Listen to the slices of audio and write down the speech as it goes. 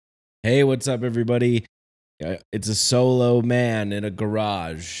Hey, what's up, everybody? It's a solo man in a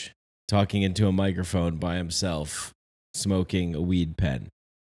garage talking into a microphone by himself, smoking a weed pen.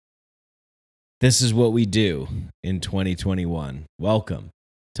 This is what we do in 2021. Welcome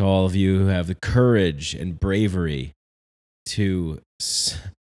to all of you who have the courage and bravery to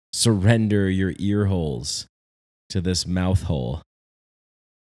surrender your ear holes to this mouth hole,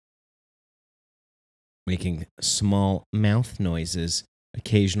 making small mouth noises,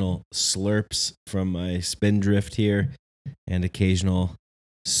 occasional slurps from my spindrift here, and occasional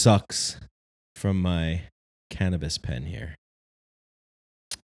sucks from my cannabis pen here.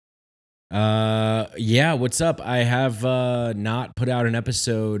 Yeah, what's up? I have not put out an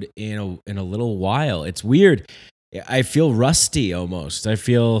episode in a little while. It's weird. I feel rusty almost. I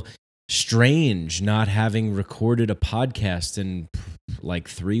feel strange not having recorded a podcast in like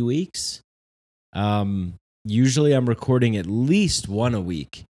 3 weeks. Usually I'm recording at least one a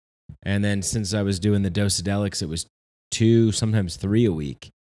week. And then since I was doing the Dosadelics, it was 2, sometimes 3 a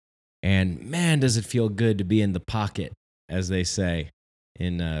week. And man, does it feel good to be in the pocket, as they say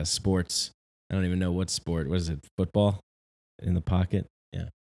in sports. I don't even know what sport. What is it? Football? In the pocket? Yeah.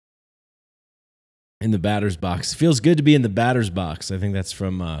 In the batter's box. Feels good to be in the batter's box. I think that's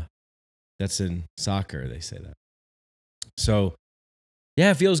that's in soccer, they say that. So,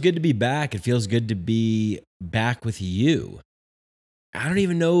 yeah, it feels good to be back. It feels good to be back with you. I don't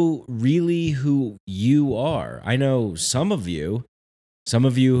even know really who you are. I know some of you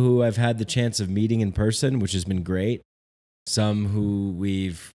who I've had the chance of meeting in person, which has been great. Some who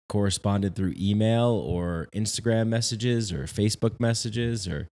we've corresponded through email or Instagram messages or Facebook messages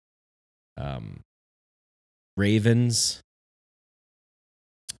or Ravens.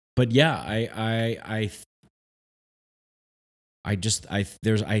 But yeah, I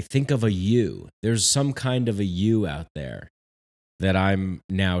think of a you. There's some kind of a you out there that I'm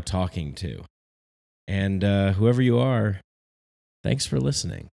now talking to. And whoever you are, thanks for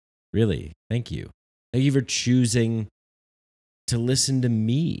listening. Really, thank you. Thank you for choosing to listen to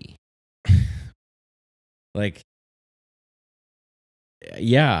me. Like,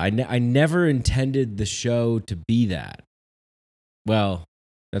 yeah, I never intended the show to be that. Well,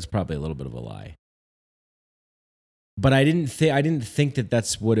 that's probably a little bit of a lie. But I didn't think that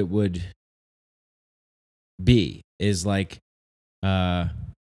that's what it would be. Is like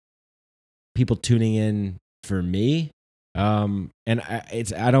people tuning in for me. And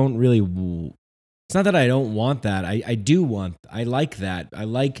I don't really. It's not that I don't want that. I do want. I like that. I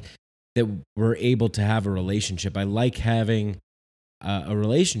like that we're able to have a relationship. I like having a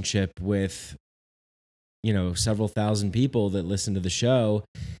relationship with, several thousand people that listen to the show.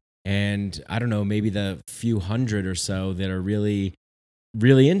 And I don't know, maybe the few hundred or so that are really,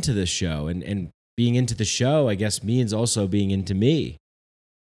 really into this show. And being into the show, I guess, means also being into me.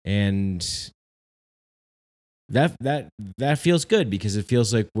 And that feels good because it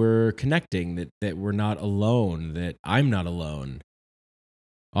feels like we're connecting, that we're not alone, that I'm not alone.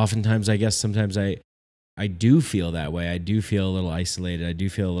 Oftentimes, I guess sometimes I do feel that way. I do feel a little isolated. I do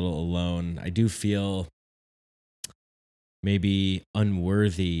feel a little alone. I do feel maybe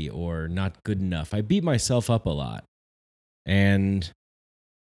unworthy or not good enough. I beat myself up a lot. And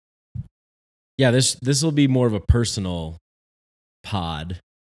yeah, this will be more of a personal pod.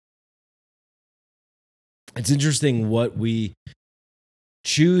 It's interesting what we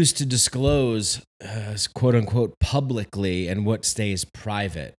choose to disclose, quote unquote, publicly and what stays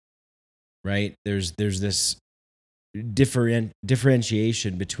private, right? There's this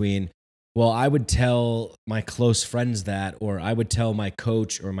differentiation between, well, I would tell my close friends that, or I would tell my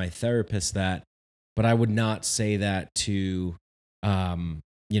coach or my therapist that, but I would not say that to, I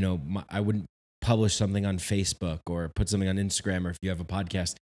wouldn't publish something on Facebook or put something on Instagram, or if you have a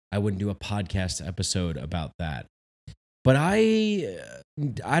podcast, I wouldn't do a podcast episode about that. But I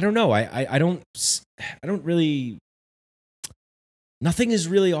don't know. I don't really. Nothing is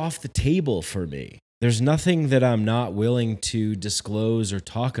really off the table for me. There's nothing that I'm not willing to disclose or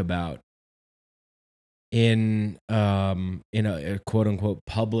talk about in a quote unquote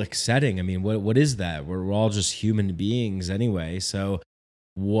public setting. I mean, what is that? We're all just human beings anyway. So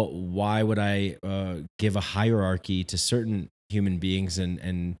why would I give a hierarchy to certain human beings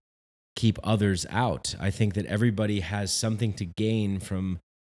and keep others out? I think that everybody has something to gain from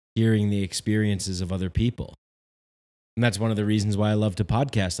hearing the experiences of other people. And that's one of the reasons why I love to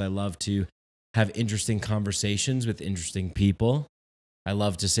podcast. I love to have interesting conversations with interesting people. I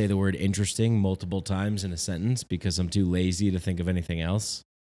love to say the word interesting multiple times in a sentence because I'm too lazy to think of anything else.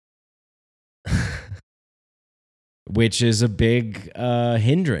 Which is a big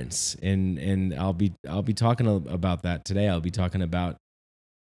hindrance. And I'll be talking about that today. I'll be talking about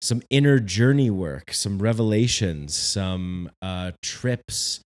some inner journey work, some revelations, some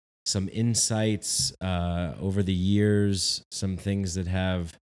trips, some insights over the years, some things that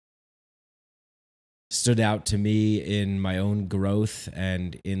have stood out to me in my own growth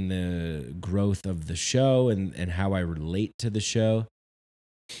and in the growth of the show and how I relate to the show.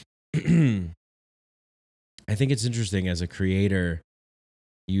 I think it's interesting as a creator,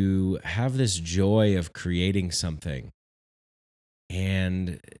 you have this joy of creating something.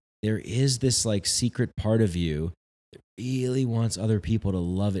 And there is this like secret part of you that really wants other people to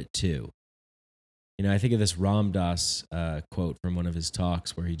love it too. You know, I think of this Ram Dass quote from one of his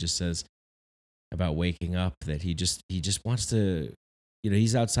talks where he just says about waking up that he just wants to,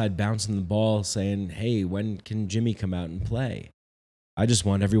 he's outside bouncing the ball saying, "Hey, when can Jimmy come out and play? I just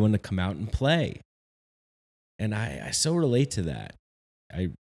want everyone to come out and play." And I so relate to that. I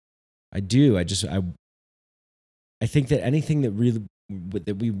do. I think that anything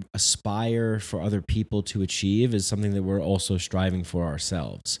that we aspire for other people to achieve is something that we're also striving for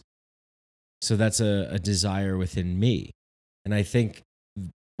ourselves. So that's a desire within me. And I think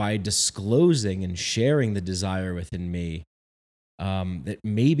by disclosing and sharing the desire within me, that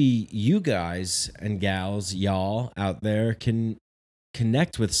maybe you guys and gals, y'all out there can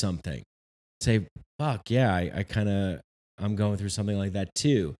connect with something. Say, fuck yeah, I'm going through something like that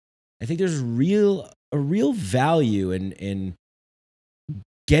too. I think there's a real value in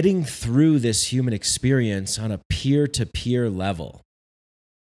getting through this human experience on a peer-to-peer level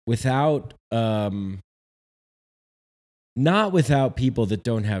without not without people that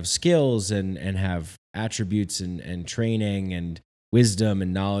don't have skills and have attributes and training and wisdom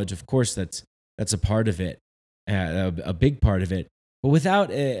and knowledge. Of course, that's a part of it, a big part of it, but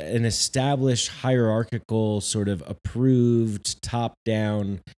without an established hierarchical sort of approved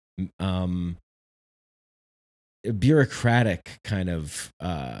top-down bureaucratic kind of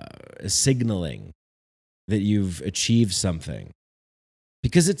signaling that you've achieved something,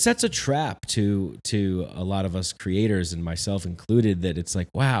 because it sets a trap to a lot of us creators and myself included, that it's like,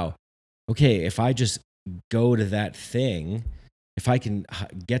 wow, okay, if I just go to that thing, if I can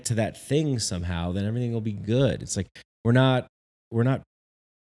get to that thing somehow, then everything will be good. It's like we're not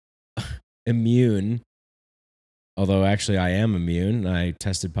immune. Although actually I am immune. I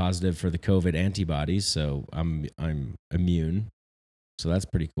tested positive for the COVID antibodies, so I'm immune. So that's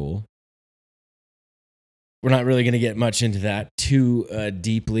pretty cool. We're not really going to get much into that too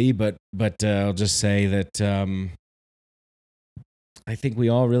deeply, but I'll just say that I think we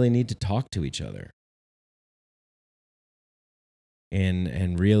all really need to talk to each other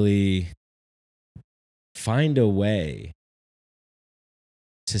and really find a way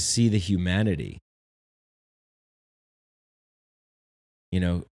to see the humanity. You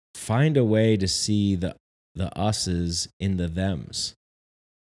know, find a way to see the us's in the thems.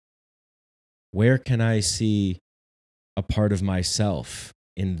 Where can I see a part of myself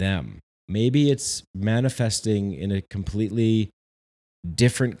in them? Maybe it's manifesting in a completely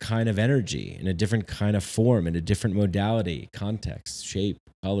different kind of energy, in a different kind of form, in a different modality, context, shape,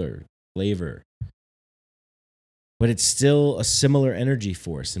 color, flavor. But it's still a similar energy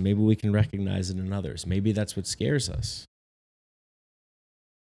force, and maybe we can recognize it in others. Maybe that's what scares us.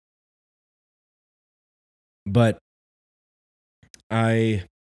 But I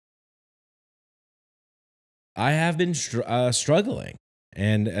have been struggling,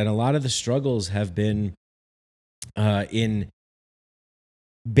 and a lot of the struggles have been in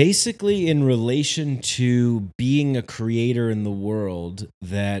basically in relation to being a creator in the world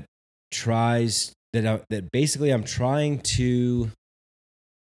that tries that basically I'm trying to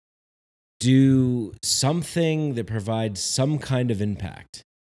do something that provides some kind of impact.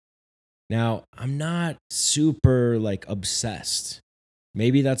 Now, I'm not super like obsessed.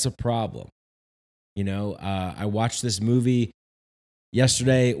 Maybe that's a problem. I watched this movie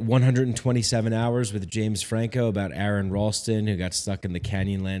yesterday, 127 Hours with James Franco, about Aaron Ralston, who got stuck in the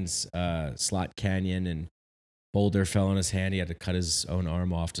Canyonlands slot canyon and boulder fell on his hand. He had to cut his own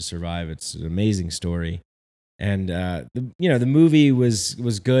arm off to survive. It's an amazing story. And the movie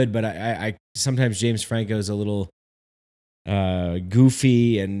was good, but I sometimes James Franco is a little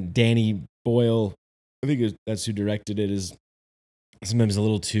goofy, and Danny Boyle, I think that's who directed it, is sometimes a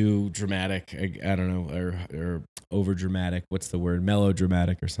little too dramatic. I don't know, or over dramatic. What's the word?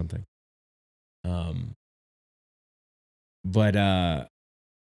 Melodramatic or something. But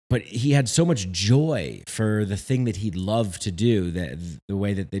he had so much joy for the thing that he'd love to do, that the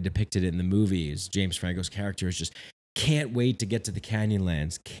way that they depicted it in the movie is James Franco's character is just can't wait to get to the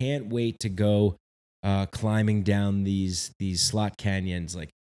Canyonlands, can't wait to go climbing down these slot canyons. Like,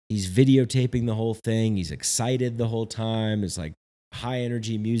 he's videotaping the whole thing. He's excited the whole time. It's like high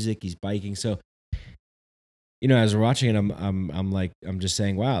energy music. He's biking. So, as we're watching it, I'm just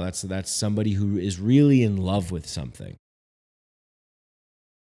saying, wow, that's somebody who is really in love with something.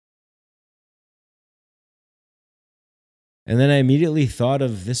 And then I immediately thought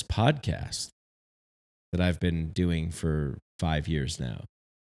of this podcast that I've been doing for 5 years now.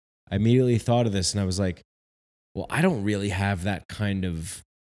 I immediately thought of this and I was like, well, I don't really have that kind of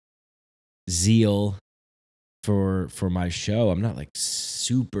zeal for my show. I'm not like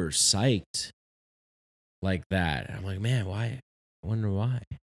super psyched like that. I'm like, man, why? I wonder why.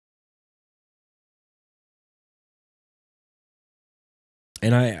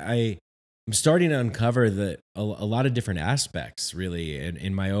 And I'm starting to uncover a lot of different aspects really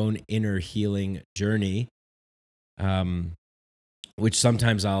in my own inner healing journey. Which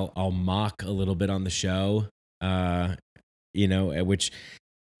sometimes I'll mock a little bit on the show. Which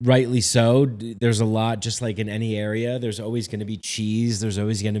rightly so. There's a lot, just like in any area, there's always going to be cheese. There's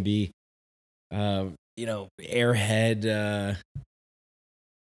always going to be, airhead,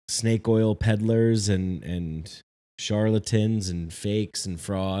 snake oil peddlers and charlatans and fakes and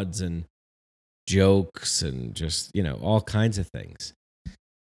frauds and jokes and just, all kinds of things.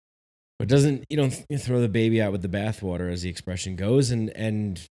 But you don't throw the baby out with the bathwater, as the expression goes.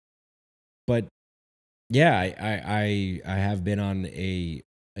 But yeah, I have been on a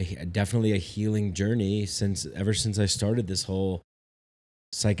definitely a healing journey ever since I started this whole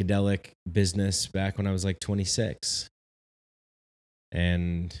psychedelic business back when I was like 26.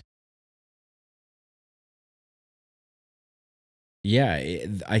 And yeah,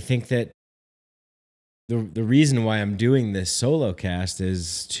 I think that the reason why I'm doing this solo cast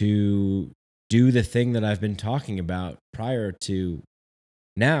is to do the thing that I've been talking about prior to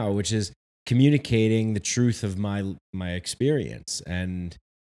now, which is communicating the truth of my experience, and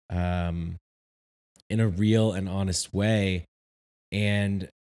in a real and honest way. And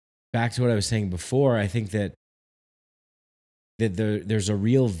back to what I was saying before, I think that there's a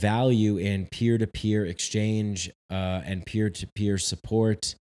real value in peer-to-peer exchange and peer-to-peer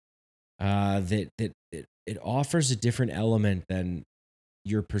support, that it offers a different element than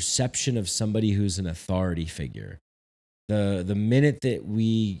your perception of somebody who's an authority figure. The minute that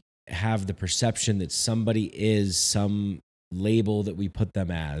we have the perception that somebody is some label that we put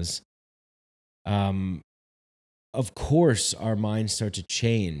them as, of course our minds start to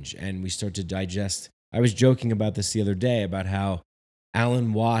change and we start to digest. I was joking about this the other day about how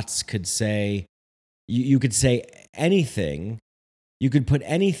Alan Watts could say, you could say anything, you could put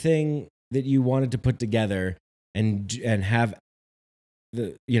anything that you wanted to put together and have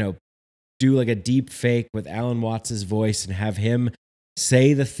the, do like a deep fake with Alan Watts's voice and have him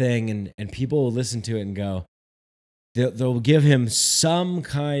say the thing, and people will listen to it and go, they'll give him some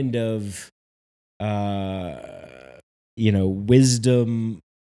kind of wisdom,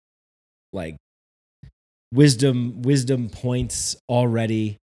 like wisdom points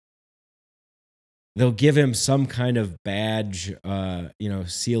already. They'll give him some kind of badge,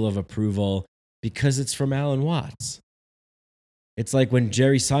 seal of approval, because it's from Alan Watts. It's like when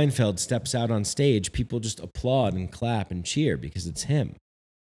Jerry Seinfeld steps out on stage, people just applaud and clap and cheer because it's him.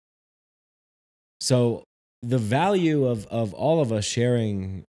 So the value of all of us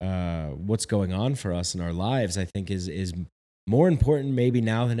sharing what's going on for us in our lives, I think, is more important maybe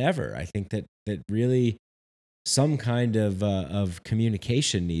now than ever. I think that really some kind of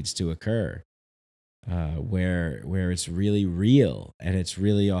communication needs to occur, where it's really real and it's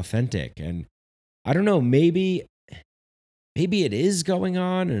really authentic. And I don't know, maybe it is going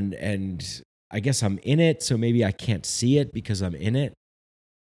on, and I guess I'm in it, so maybe I can't see it because I'm in it.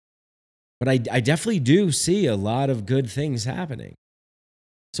 But I definitely do see a lot of good things happening.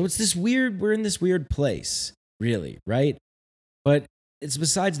 So we're in this weird place, really, right? But it's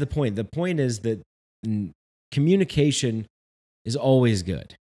besides the point. The point is that communication is always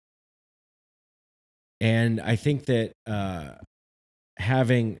good. And I think that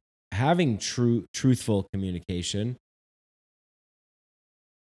having truthful communication,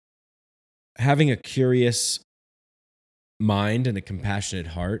 having a curious mind and a compassionate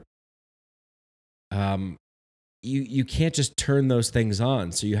heart, you can't just turn those things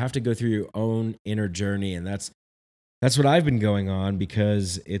on. So you have to go through your own inner journey, and that's what I've been going on,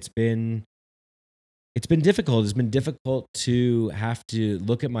 because it's been difficult. It's been difficult to have to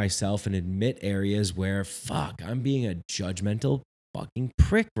look at myself and admit areas where, fuck, I'm being a judgmental fucking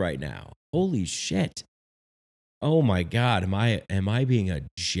prick right now. Holy shit. Oh my God. Am I being a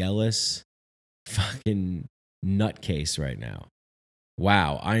jealous fucking nutcase right now?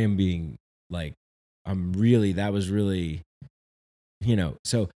 Wow. I am being like, that was really,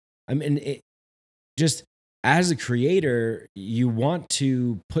 so I mean, just as a creator, you want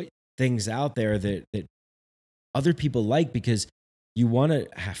to put things out there that other people like, because you want to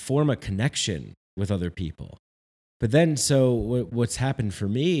form a connection with other people. But then, so what's happened for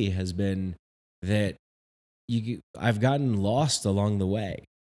me has been that I've gotten lost along the way.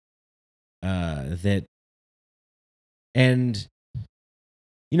 That and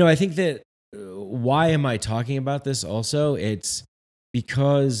I think that why am I talking about this? Also, it's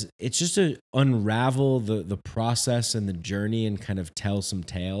because it's just to unravel the process and the journey and kind of tell some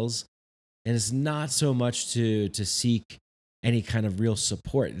tales. And it's not so much to seek any kind of real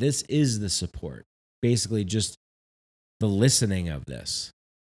support. This is the support, basically, just the listening of this,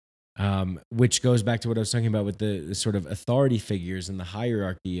 which goes back to what I was talking about with the sort of authority figures and the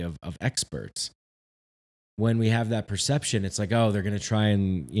hierarchy of experts. When we have that perception, it's like, oh, they're going to try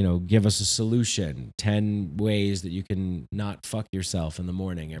and, give us a solution, 10 ways that you can not fuck yourself in the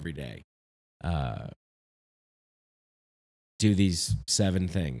morning every day. Do these 7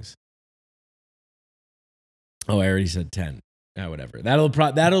 things. Oh, I already said 10. Whatever. That'll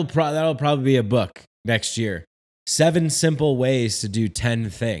probably be a book next year. 7 simple ways to do 10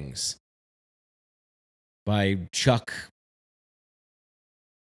 things by Chuck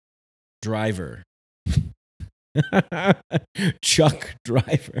Driver. Chuck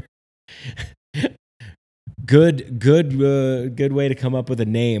Driver. Good way to come up with a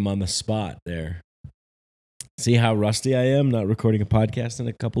name on the spot there. See how rusty I am not recording a podcast in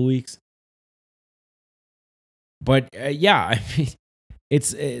a couple weeks. But yeah, I mean,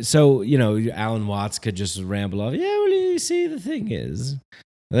 it's so Alan Watts could just ramble off. Yeah, well, you see, the thing is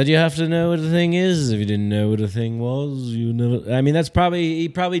that you have to know what a thing is. If you didn't know what a thing was, you never. I mean, he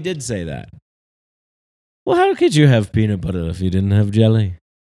probably did say that. Well, how could you have peanut butter if you didn't have jelly?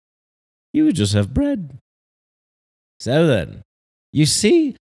 You would just have bread. So then, you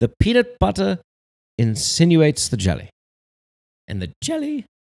see, the peanut butter insinuates the jelly. And the jelly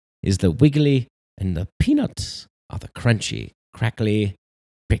is the wiggly, and the peanuts are the crunchy, crackly,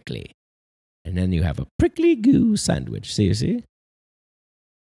 prickly. And then you have a prickly goo sandwich. See, you see?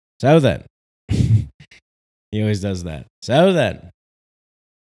 So then, he always does that. So then,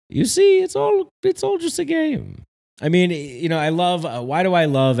 you see, it's all just a game. I mean, I love. Why do I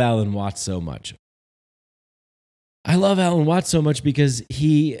love Alan Watts so much? I love Alan Watts so much because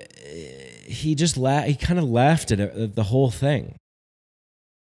he kind of laughed at the whole thing.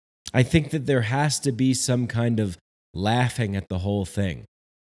 I think that there has to be some kind of laughing at the whole thing,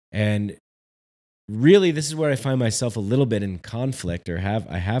 and really, this is where I find myself a little bit in conflict, or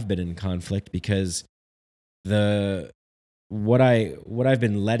I have been in conflict, because what I've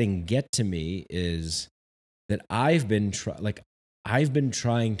been letting get to me is that I've been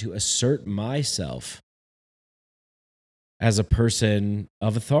trying to assert myself as a person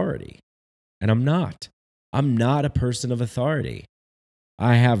of authority, and I'm not. I'm not a person of authority.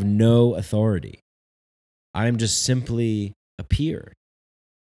 I have no authority. I'm just simply a peer.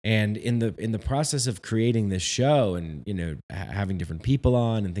 And in the process of creating this show and having different people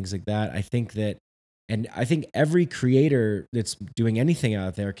on and things like that, I think every creator that's doing anything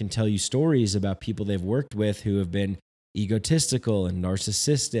out there can tell you stories about people they've worked with who have been egotistical and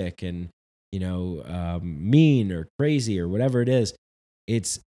narcissistic and mean or crazy or whatever it is.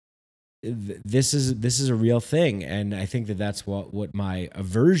 This is a real thing, and I think that's what my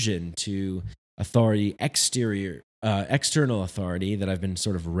aversion to authority, external authority that I've been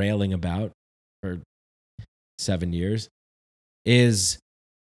sort of railing about for 7 years, is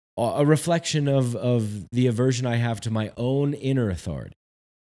a reflection of the aversion I have to my own inner authority.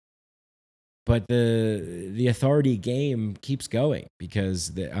 But the authority game keeps going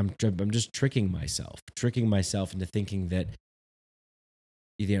because I'm just tricking myself into thinking that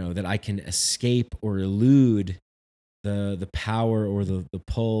that I can escape or elude the power or the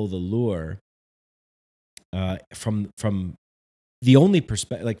pull, the lure from the only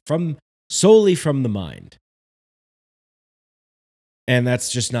perspective, like solely from the mind. And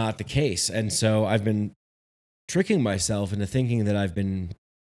that's just not the case. And so I've been tricking myself into thinking that I've been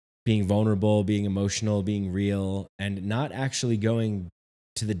being vulnerable, being emotional, being real, and not actually going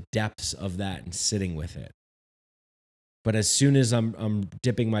to the depths of that and sitting with it. But as soon as I'm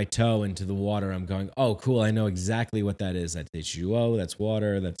dipping my toe into the water, I'm going, oh, cool, I know exactly what that is. That's H2O, that's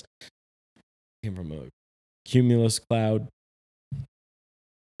water, that's came from a cumulus cloud.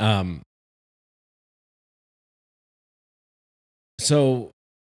 So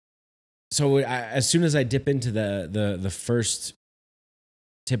as soon as I dip into the first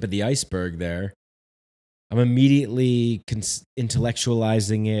tip of the iceberg there, I'm immediately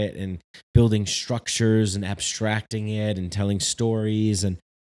intellectualizing it and building structures and abstracting it and telling stories. And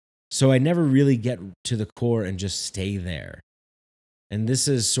So I never really get to the core and just stay there. And this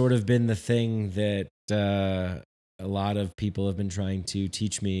has sort of been the thing that a lot of people have been trying to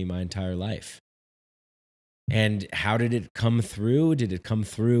teach me my entire life. And how did it come through? Did it come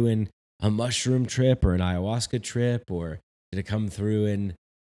through in a mushroom trip or an ayahuasca trip? Or did it come through in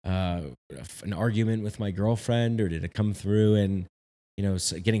uh, an argument with my girlfriend? Or did it come through in,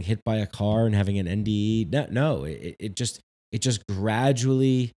 getting hit by a car and having an NDE? No, it just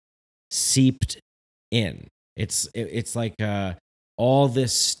gradually seeped in. It's like all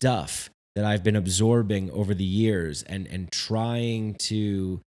this stuff that I've been absorbing over the years and trying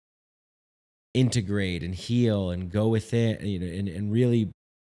to integrate and heal and go within, and really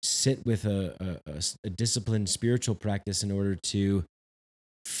sit with a disciplined spiritual practice in order to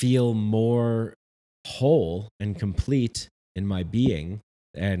feel more whole and complete in my being,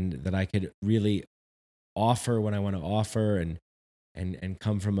 and that I could really offer when I want to offer, and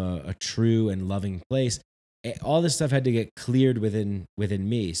come from a true and loving place. All this stuff had to get cleared within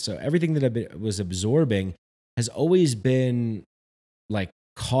me. So everything that was absorbing has always been like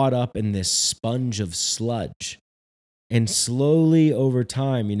caught up in this sponge of sludge. And slowly over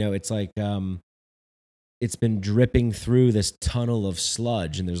time, it's like it's been dripping through this tunnel of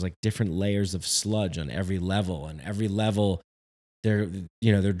sludge, and there's like different layers of sludge on every level, and every level there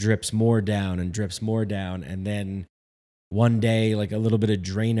drips more down and drips more down, and then one day like a little bit of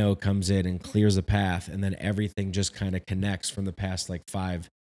Drano comes in and clears a path, and then everything just kind of connects from the past like 5-6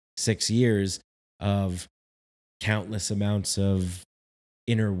 years of countless amounts of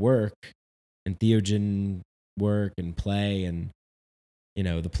inner work and theogen work and play. And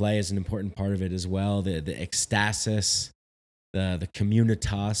the play is an important part of it as well, the ecstasis, the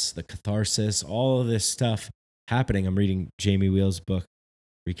communitas, the catharsis, all of this stuff happening. I'm reading Jamie Wheal's book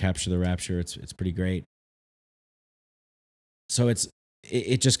Recapture the Rapture. It's pretty great. So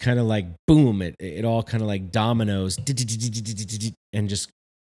it just kind of like boom, it all kind of like dominoes and just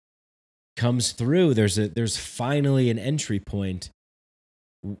comes through. There's finally an entry point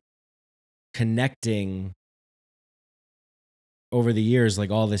connecting over the years,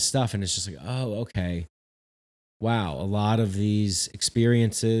 like all this stuff, and it's just like, oh, okay, wow, a lot of these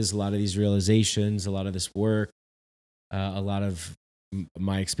experiences, a lot of these realizations, a lot of this work, a lot of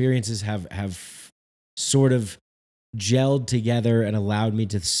my experiences have sort of gelled together and allowed me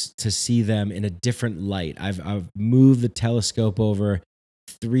to see them in a different light. I've moved the telescope over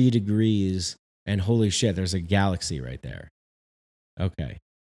 3 degrees, and holy shit, there's a galaxy right there. Okay.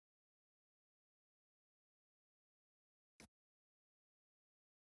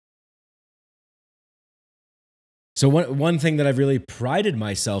 So one thing that I've really prided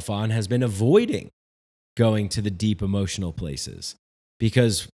myself on has been avoiding going to the deep emotional places,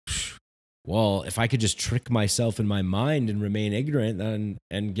 because, well, if I could just trick myself in my mind and remain ignorant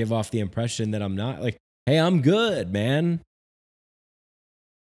and give off the impression that I'm not, like, hey, I'm good, man.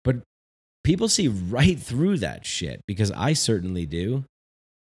 But people see right through that shit, because I certainly do.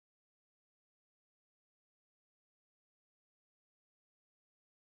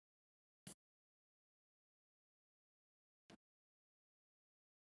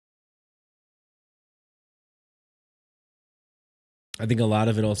 I think a lot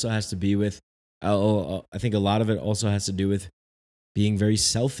of it also has to be with, I think a lot of it also has to do with being very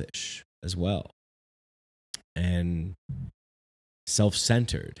selfish as well, and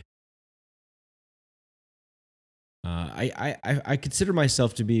self-centered. I consider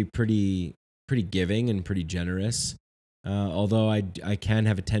myself to be pretty giving and pretty generous, although I can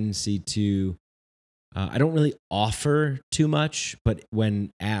have a tendency to, I don't really offer too much, but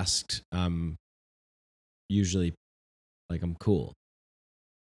when asked, usually like I'm cool.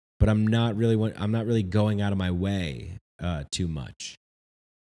 But I'm not really going out of my way too much.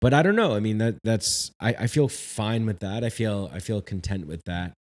 But I don't know. I mean, that's I feel fine with that. I feel content with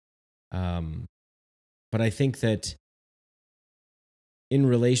that. Um, but I think that in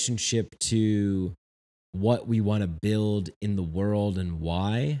relationship to what we want to build in the world and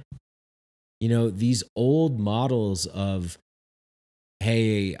why, these old models of,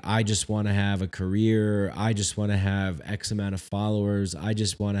 hey, I just want to have a career, I just want to have X amount of followers, I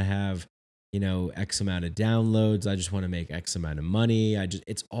just want to have, X amount of downloads, I just want to make X amount of money.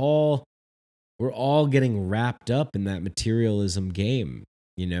 We're all getting wrapped up in that materialism game.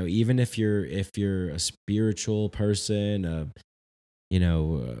 Even if you're a spiritual person,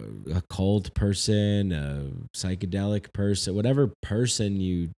 a cult person, a psychedelic person, whatever person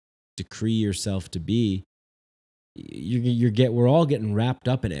you decree yourself to be, we're all getting wrapped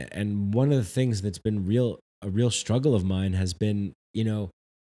up in it. And one of the things that's been a real struggle of mine has been,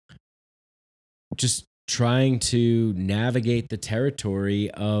 just trying to navigate the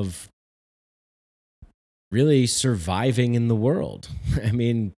territory of really surviving in the world. I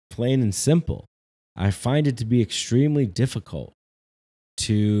mean, plain and simple. I find it to be extremely difficult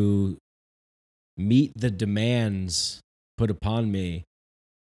to meet the demands put upon me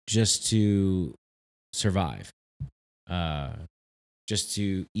just to survive, uh, just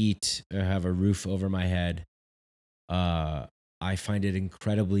to eat or have a roof over my head. I find it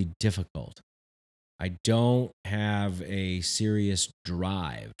incredibly difficult. I don't have a serious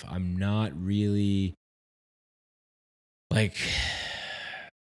drive. I'm not really like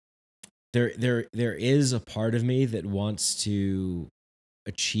there is a part of me that wants to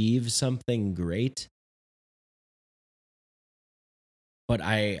achieve something great, but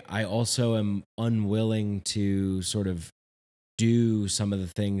I also am unwilling to sort of do some of the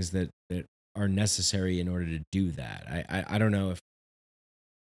things that are necessary in order to do that. I don't know if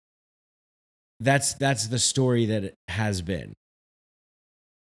that's the story that it has been.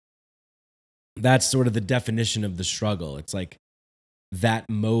 That's sort of the definition of the struggle. It's like that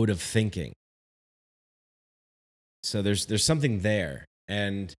mode of thinking. So there's something there.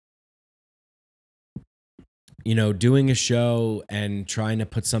 And doing a show and trying to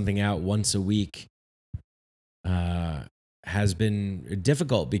put something out once a week uh has been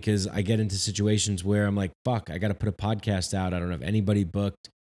difficult because I get into situations where I'm like, fuck, I got to put a podcast out. I don't have anybody booked.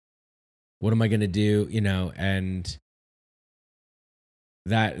 What am I going to do? And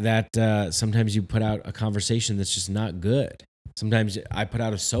that sometimes you put out a conversation that's just not good. Sometimes I put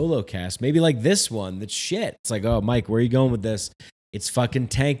out a solo cast, maybe like this one, that's shit. It's like, oh, Mike, where are you going with this? It's fucking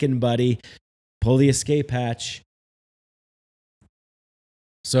tanking, buddy. Pull the escape hatch.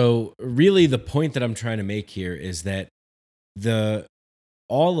 So really the point that I'm trying to make here is that the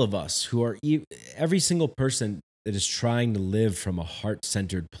all of us who are every single person that is trying to live from a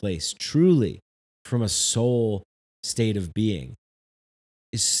heart-centered place, truly from a soul state of being,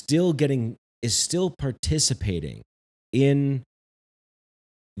 is still participating in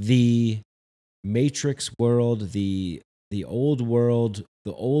the matrix world, the old world,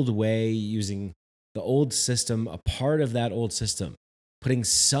 the old way, using the old system, a part of that old system,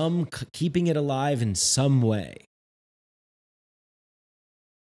 keeping it alive in some way.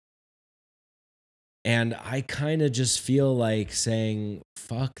 And I kind of just feel like saying,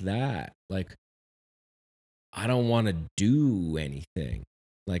 fuck that. Like, I don't want to do anything.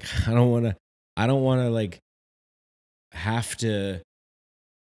 Like, I don't want to like have to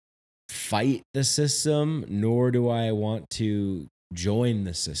fight the system, nor do I want to join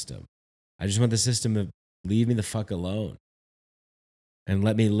the system. I just want the system to leave me the fuck alone and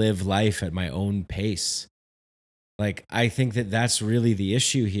let me live life at my own pace. Like, I think that that's really the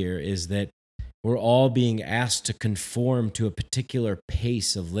issue here, is that we're all being asked to conform to a particular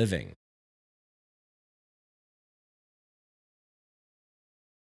pace of living.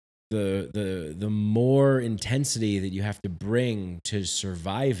 The more intensity that you have to bring to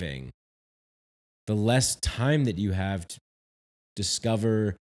surviving, the less time that you have to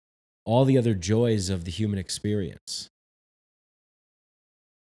discover all the other joys of the human experience.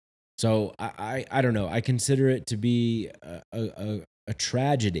 So I don't know. I consider it to be a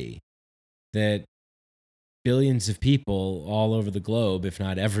tragedy that billions of people all over the globe, if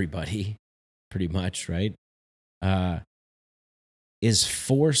not everybody, pretty much, right, is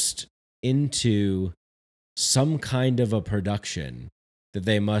forced into some kind of a production that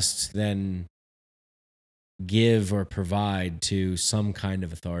they must then give or provide to some kind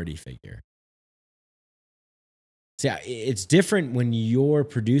of authority figure. See, it's different when you're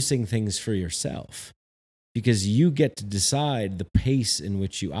producing things for yourself because you get to decide the pace in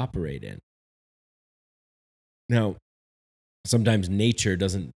which you operate in. Now, sometimes nature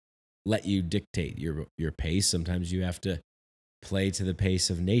doesn't let you dictate your pace. Sometimes you have to play to the pace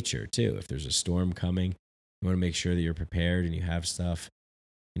of nature too. If there's a storm coming, you want to make sure that you're prepared and you have stuff,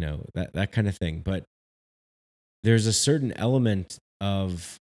 that kind of thing. But there's a certain element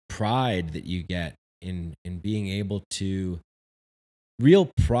of pride that you get in being able to,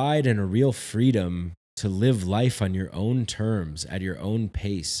 real pride and a real freedom to live life on your own terms, at your own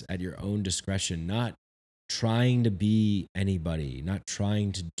pace, at your own discretion, not trying to be anybody, not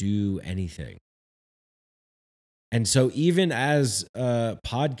trying to do anything. And so even as a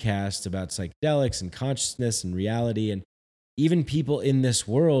podcast about psychedelics and consciousness and reality, and even people in this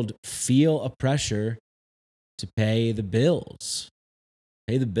world feel a pressure to pay the bills.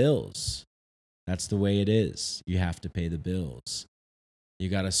 Pay the bills. That's the way it is. You have to pay the bills. You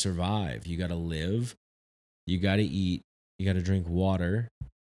got to survive. You got to live. You got to eat. You got to drink water.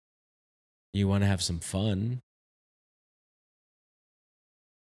 You want to have some fun.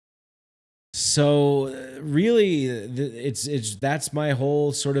 So really, it's that's my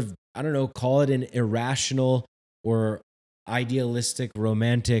whole sort of, I don't know, call it an irrational or idealistic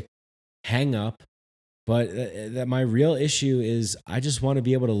romantic hang up, but that my real issue is I just want to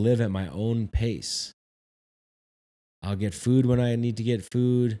be able to live at my own pace. I'll get food when I need to get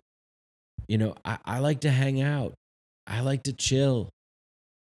food. I like to hang out. I like to chill.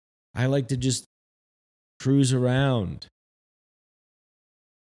 I like to just cruise around,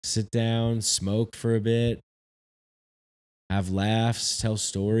 sit down, smoke for a bit, have laughs, tell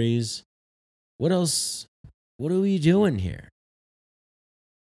stories. What else? What are we doing here?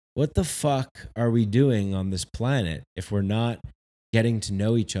 What the fuck are we doing on this planet if we're not getting to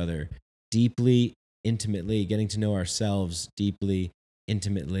know each other deeply, intimately, getting to know ourselves deeply,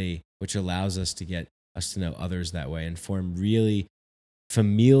 intimately, which allows us to get us to know others that way and form really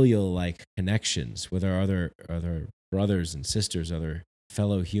familial like connections with our other brothers and sisters, other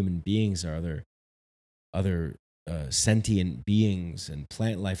fellow human beings, our other sentient beings and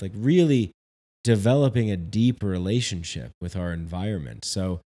plant life, like really developing a deep relationship with our environment.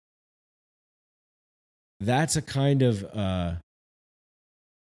 So that's a kind of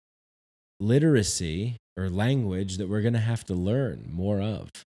literacy or language that we're going to have to learn more of.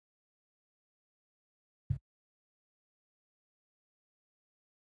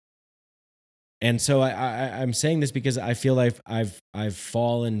 And so I'm saying this because I feel like I've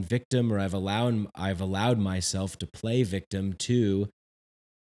fallen victim, or I've allowed myself to play victim to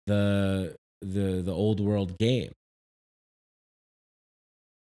the old world game.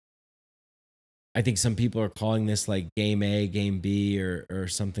 I think some people are calling this like game A, game B, or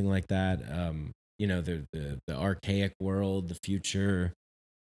something like that. The archaic world, the future.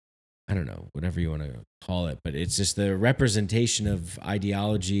 I don't know, whatever you want to call it, but it's just the representation of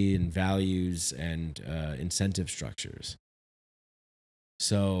ideology and values and incentive structures.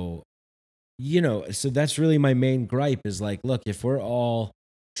 So, so that's really my main gripe is like, look, if we're all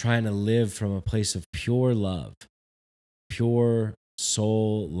trying to live from a place of pure love, pure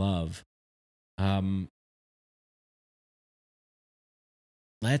soul love, um,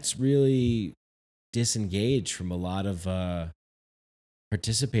 let's really disengage from a lot of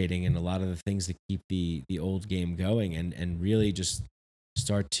participating in a lot of the things that keep the old game going, and really just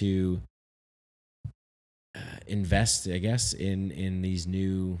start to invest, I guess, in these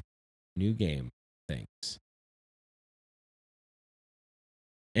new game things.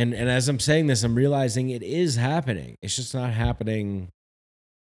 And as I'm saying this, I'm realizing it is happening. It's just not happening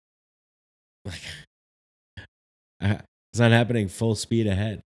like it's not happening full speed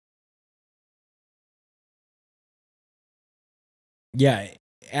ahead. Yeah,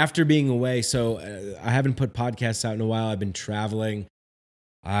 after being away, so I haven't put podcasts out in a while. I've been traveling.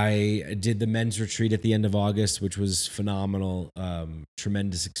 I did the men's retreat at the end of August, which was phenomenal.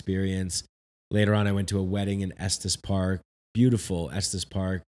 Tremendous experience. Later on, I went to a wedding in Estes Park, beautiful Estes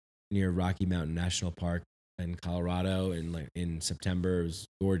Park near Rocky Mountain National Park in Colorado. In September, it was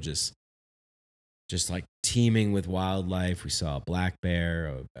gorgeous, just like teeming with wildlife. We saw a black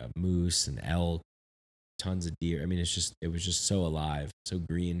bear, a moose, an elk, tons of deer. I mean, it was just so alive, so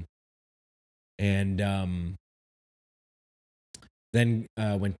green. And then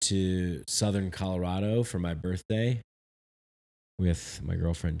went to Southern Colorado for my birthday with my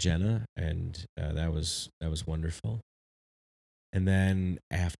girlfriend Jenna, and that was wonderful. And then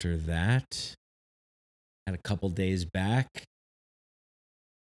after that, had a couple days back,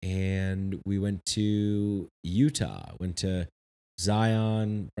 and we went to Utah. Went to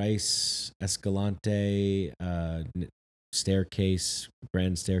Zion, Bryce, Escalante, Staircase,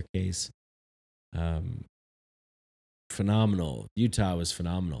 Grand Staircase. Um, Phenomenal. Utah was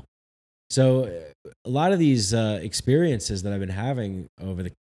phenomenal. So a lot of these experiences that I've been having over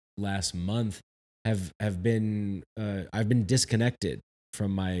the last month have been I've been disconnected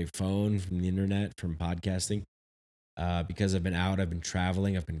from my phone, from the internet, from podcasting, because I've been out, I've been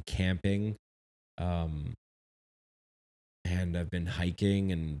traveling, I've been camping, um, and I've been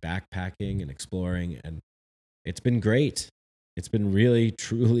hiking and backpacking and exploring, and it's been great. It's been really,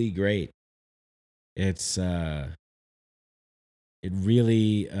 truly great. It's it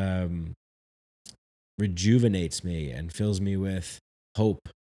really rejuvenates me and fills me with hope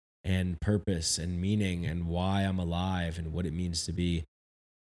and purpose and meaning and why I'm alive and what it means to be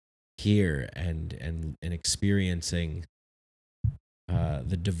here and experiencing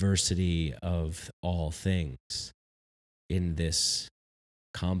the diversity of all things in this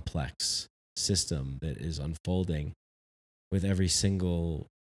complex system that is unfolding with every single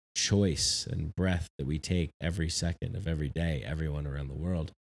choice and breath that we take every second of every day, everyone around the world,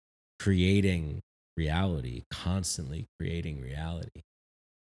 creating reality, constantly creating reality.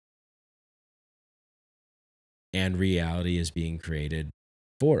 and reality is being created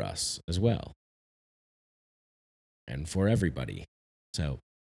for us as well, and for everybody. So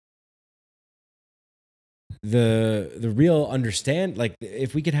the real understand, like,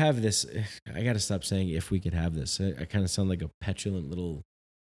 if we could have this, I gotta stop saying if we could have this. I kind of sound like a petulant little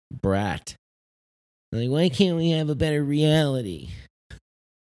brat. Like, why can't we have a better reality?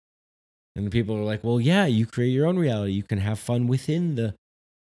 And the people are like, well, yeah, you create your own reality. You can have fun within the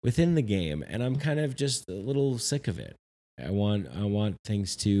game. And I'm kind of just a little sick of it. I want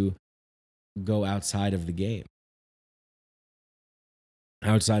things to go outside of the game,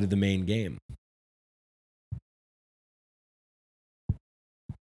 outside of the main game.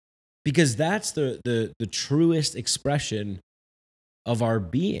 Because that's the truest expression of our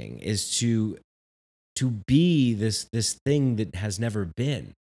being, is to be this thing that has never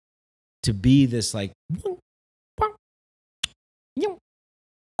been, to be this, like,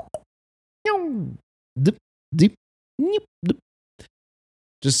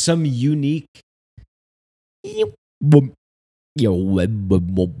 just some unique, you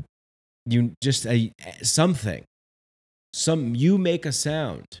just a something, you make a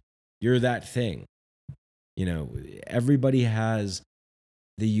sound, you're that thing. Everybody has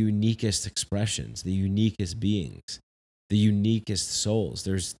the uniquest expressions, the uniquest beings, the uniquest souls.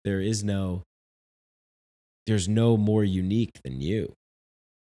 There's no more unique than you,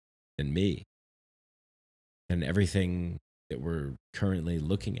 than me, than everything that we're currently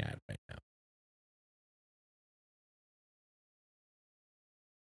looking at right now.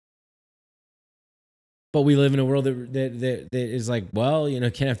 But we live in a world that is like, well,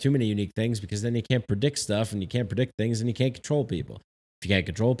 can't have too many unique things, because then you can't predict stuff, and you can't predict things, and you can't control people. If you can't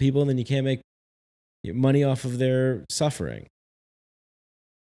control people, then you can't make money off of their suffering.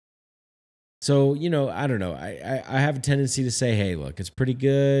 So, I don't know. I have a tendency to say, hey, look, it's pretty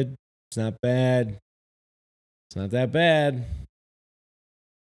good. It's not bad. It's not that bad.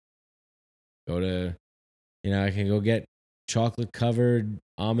 I can go get chocolate covered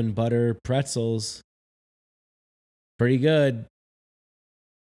almond butter pretzels. Pretty good.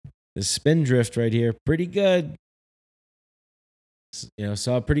 The Spindrift right here, pretty good.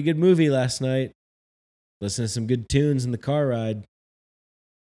 Saw a pretty good movie last night. Listened to some good tunes in the car ride.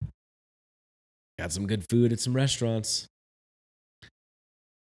 Got some good food at some restaurants.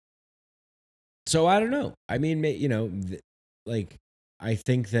 So I don't know. I mean, like, I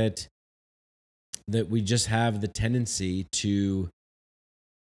think that we just have the tendency to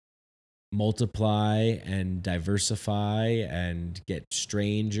multiply and diversify and get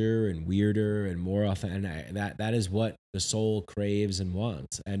stranger and weirder and more often. And that is what the soul craves and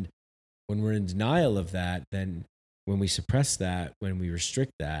wants. And when we're in denial of that, then when we suppress that, when we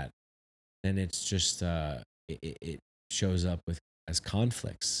restrict that, then it's just it shows up as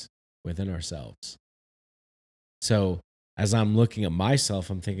conflicts within ourselves. So as I'm looking at myself,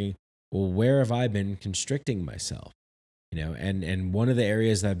 I'm thinking, well, where have I been constricting myself? And one of the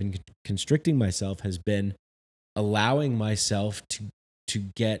areas that I've been constricting myself has been allowing myself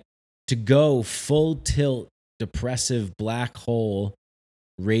to go full tilt, depressive black hole,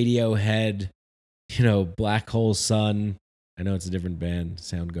 Radiohead, Black Hole Sun. I know it's a different band,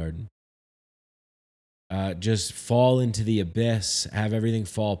 Soundgarden. Just fall into the abyss, have everything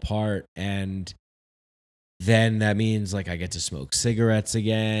fall apart, and then that means, like, I get to smoke cigarettes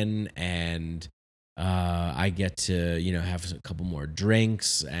again, and I get to have a couple more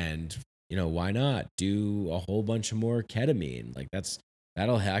drinks, and why not do a whole bunch of more ketamine? Like,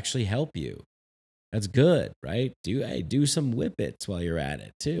 that'll actually help you. That's good, right? Do some whippets while you're at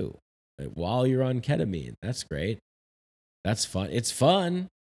it too, while you're on ketamine. That's great. That's fun. It's fun.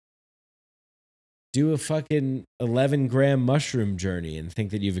 Do a fucking 11-gram mushroom journey and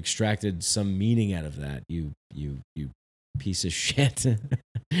think that you've extracted some meaning out of that. You piece of shit.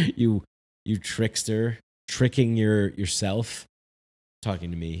 you trickster, tricking yourself.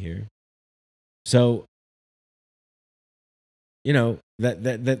 Talking to me here. So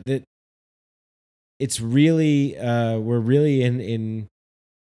that it's really we're really in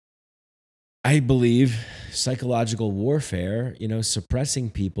I believe psychological warfare, suppressing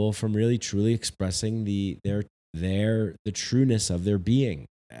people from really truly expressing the trueness of their being.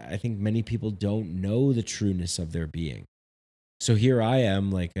 I think many people don't know the trueness of their being. So here I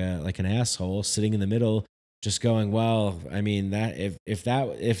am, like an asshole sitting in the middle, just going, well, I mean, that if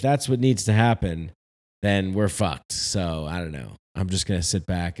that's what needs to happen, then we're fucked. So I don't know. I'm just gonna sit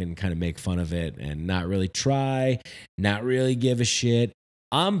back and kind of make fun of it and not really try, not really give a shit.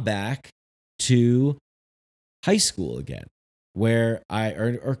 I'm back to high school again, where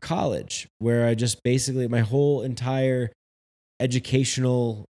or college, where I just basically my whole entire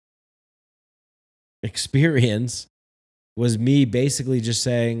educational experience was me basically just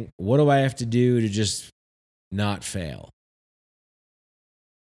saying, what do I have to do to just not fail?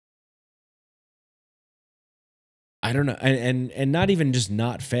 I don't know. And not even just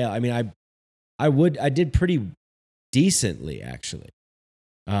not fail. I mean, I did pretty decently actually.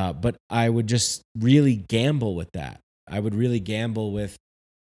 But I would just really gamble with that. I would really gamble with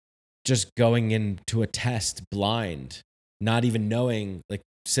just going into a test blind, not even knowing, like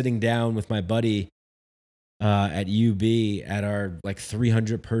sitting down with my buddy at UB at our like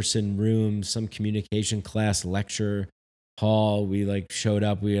 300 person room, some communication class lecture hall. We like showed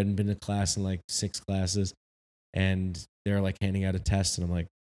up. We hadn't been to class in like 6 classes, and they're like handing out a test, and I'm like,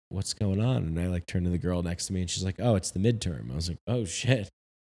 "What's going on?" And I like turn to the girl next to me, and she's like, "Oh, it's the midterm." I was like, "Oh shit."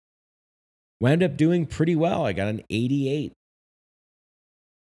 Wound up doing pretty well. I got an 88.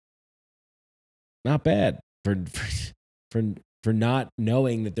 Not bad for for not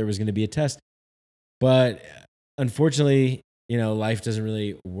knowing that there was going to be a test. But unfortunately, life doesn't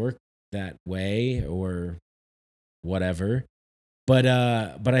really work that way or whatever. But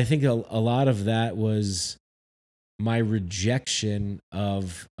I think a lot of that was my rejection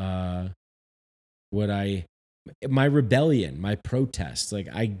of what I my rebellion, my protest. Like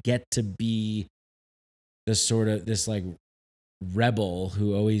I get to be this like rebel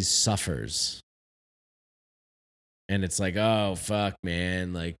who always suffers. And it's like, oh fuck,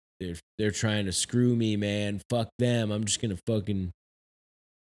 man, like they're trying to screw me, man. Fuck them. I'm just gonna fucking,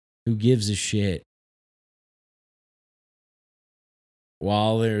 who gives a shit?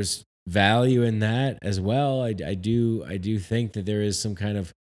 While there's value in that as well, I do think that there is some kind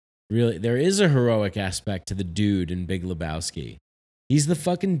of really, there is a heroic aspect to the dude in Big Lebowski. He's the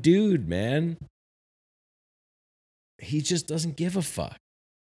fucking dude, man. He just doesn't give a fuck.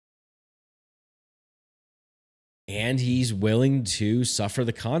 And he's willing to suffer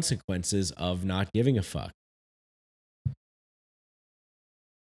the consequences of not giving a fuck.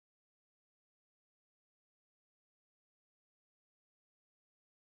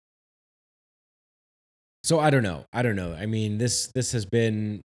 So I don't know. I don't know. I mean, this has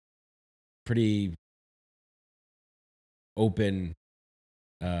been pretty open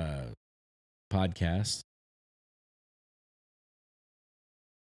uh podcast.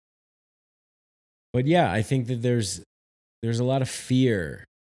 But yeah, I think that there's a lot of fear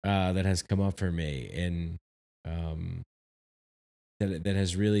that has come up for me, and um that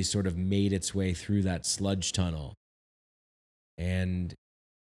has really sort of made its way through that sludge tunnel. And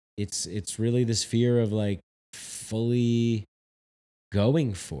it's really this fear of like fully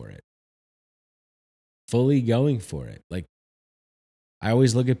going for it. Fully going for it. Like I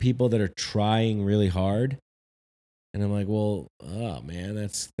always look at people that are trying really hard, and I'm like, well, oh man,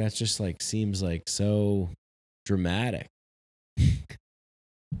 that's just like seems like so dramatic.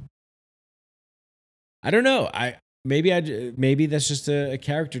 I don't know. Maybe that's just a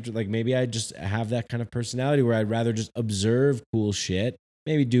character. Like maybe I just have that kind of personality where I'd rather just observe cool shit,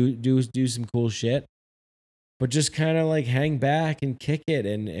 maybe do some cool shit, but just kind of like hang back and kick it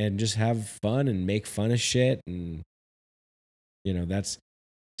and just have fun and make fun of shit. And that's,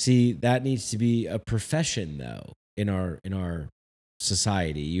 see, that needs to be a profession though in our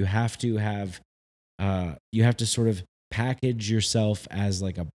society. You have to sort of package yourself as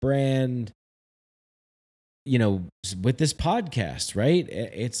like a brand, with this podcast, right?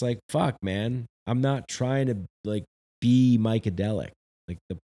 It's like, fuck, man. I'm not trying to like be Micadelic. Like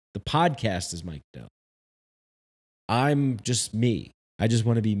the podcast is Micadelic. I'm just me. I just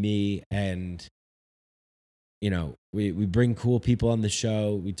want to be me. And, we bring cool people on the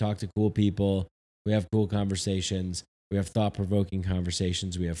show. We talk to cool people. We have cool conversations. We have thought provoking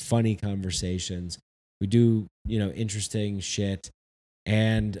conversations. We have funny conversations. We do, interesting shit.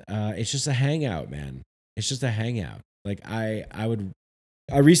 And it's just a hangout, man. It's just a hangout. Like I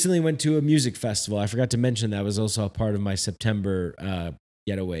recently went to a music festival. I forgot to mention that was also a part of my September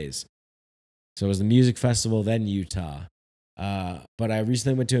getaways. So it was the music festival, then Utah. But I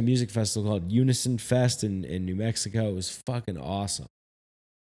recently went to a music festival called Unison Fest in New Mexico. It was fucking awesome.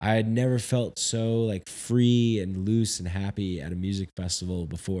 I had never felt so like free and loose and happy at a music festival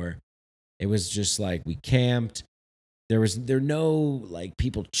before. It was just like we camped. There no like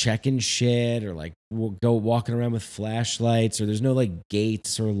people checking shit or like go walking around with flashlights, or there's no like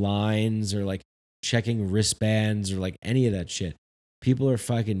gates or lines or like checking wristbands or like any of that shit. People are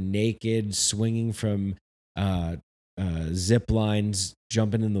fucking naked, swinging from uh, zip lines,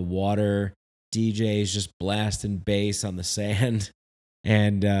 jumping in the water. DJs just blasting bass on the sand,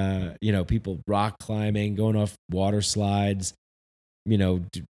 and people rock climbing, going off water slides.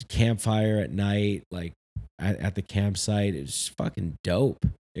 Campfire at night, like at the campsite. It was fucking dope.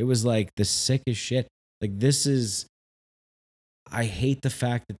 It was like the sickest shit. Like this is, I hate the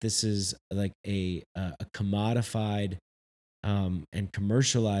fact that this is like a commodified and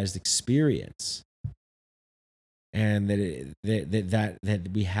commercialized experience, and that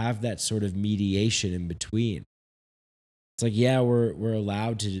we have that sort of mediation in between. It's like, yeah, we're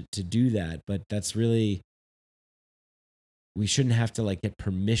allowed to do that, but that's really, we shouldn't have to like get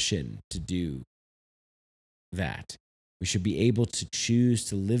permission to do that. We should be able to choose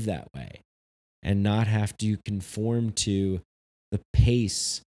to live that way and not have to conform to the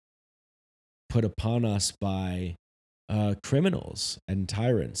pace put upon us by criminals and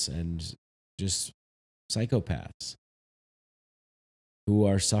tyrants and just psychopaths who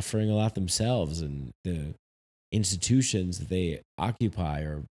are suffering a lot themselves, and the institutions that they occupy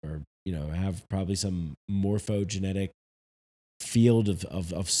or have probably some morphogenetic field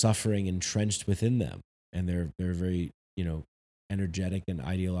of suffering entrenched within them, and they're very energetic and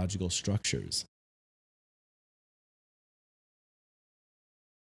ideological structures.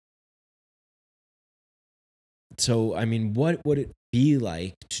 So I mean, what would it be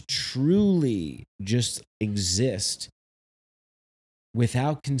like to truly just exist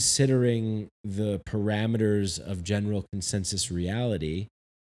without considering the parameters of general consensus reality,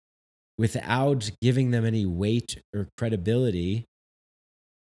 without giving them any weight or credibility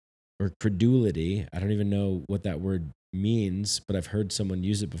or credulity? I don't even know what that word means, but I've heard someone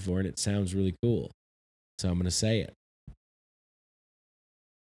use it before and it sounds really cool. So I'm going to say it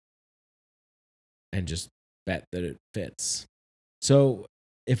and just bet that it fits. So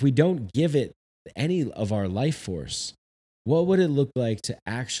if we don't give it any of our life force, what would it look like to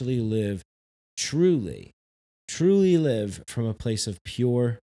actually live truly, truly live from a place of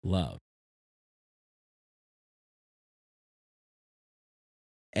pure love?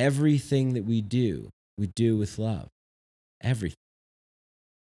 Everything that we do with love. Everything.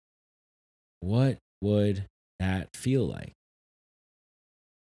 What would that feel like?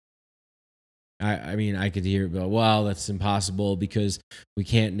 I mean, I could hear, but well, that's impossible because we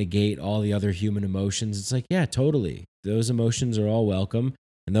can't negate all the other human emotions. It's like, yeah, totally. Those emotions are all welcome,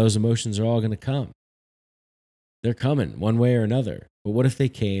 and those emotions are all going to come. They're coming one way or another. But what if they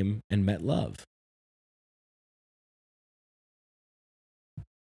came and met love?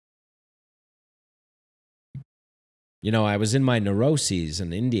 I was in my neuroses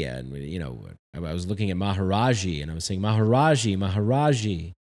in India, and I was looking at Maharaji, and I was saying, Maharaji,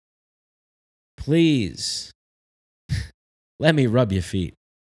 Maharaji, please let me rub your feet.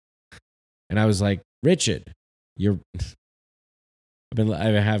 And I was like, Richard, you're. I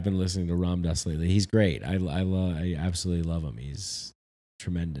have been listening to Ram Dass lately. He's great. I absolutely love him. He's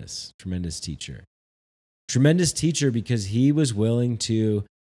tremendous, tremendous teacher. Tremendous teacher because he was willing to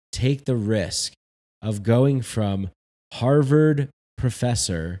take the risk of going from Harvard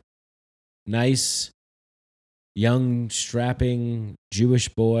professor, nice, young, strapping Jewish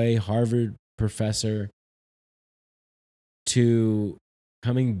boy, Harvard professor, to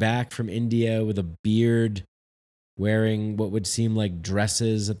coming back from India with a beard, wearing what would seem like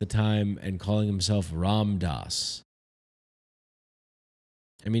dresses at the time, and calling himself Ram Dass.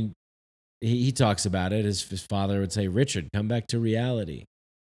 I mean, he talks about it. His father would say, Richard, come back to reality.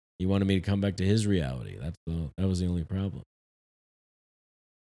 He wanted me to come back to his reality. That was the only problem.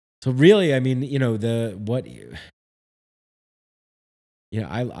 So really, I mean,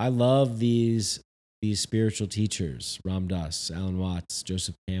 I love these spiritual teachers: Ram Dass, Alan Watts,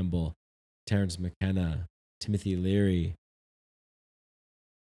 Joseph Campbell, Terence McKenna, Timothy Leary,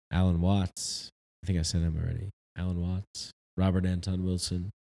 Alan Watts. I think I said him already. Alan Watts, Robert Anton Wilson,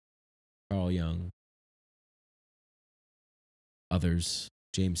 Carl Jung, others,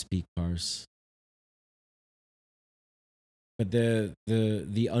 James P. Carse. But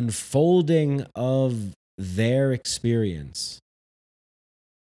the unfolding of their experience,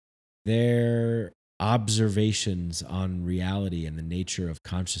 their observations on reality and the nature of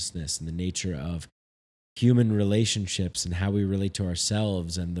consciousness and the nature of human relationships and how we relate to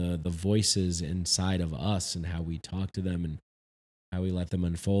ourselves and the voices inside of us and how we talk to them and how we let them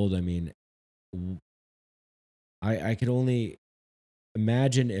unfold. I mean, I could only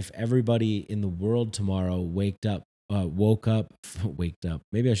imagine if everybody in the world tomorrow woke up, waked up.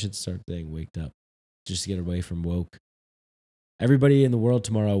 Maybe I should start saying waked up just to get away from woke. Everybody in the world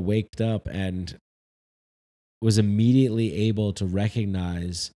tomorrow waked up and was immediately able to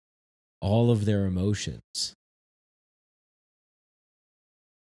recognize all of their emotions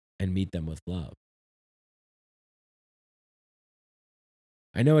and meet them with love.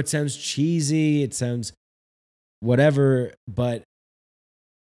 I know it sounds cheesy, it sounds whatever, but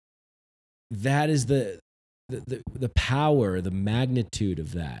that is the power, the magnitude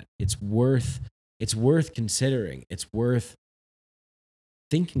of that. It's worth considering. It's worth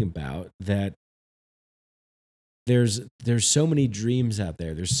thinking about that there's so many dreams out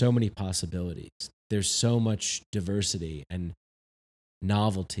there. There's so many possibilities. There's so much diversity and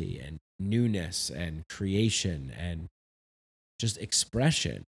novelty and newness and creation and just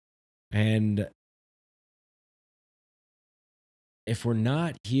expression. And if we're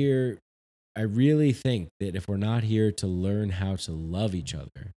not here, I really think that if we're not here to learn how to love each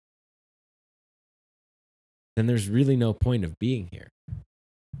other, then there's really no point of being here.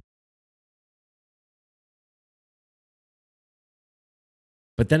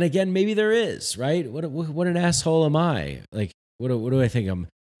 But then again, maybe there is, right? What an asshole am I? Like, what do I think I'm?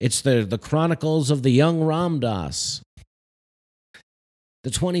 It's the Chronicles of the Young Ram Dass,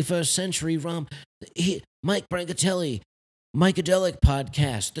 the 21st Century Mike Brancatelli, Micadelic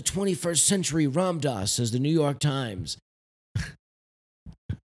Podcast, the 21st Century Ram Dass, says the New York Times.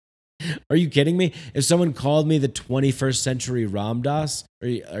 Are you kidding me? If someone called me the 21st Century Ram Dass, are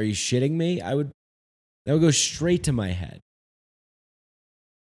you shitting me? That would go straight to my head.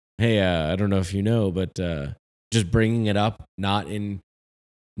 Hey, I don't know if you know, but just bringing it up, not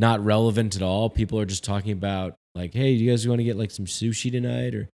relevant at all. People are just talking about like, hey, do you guys want to get like some sushi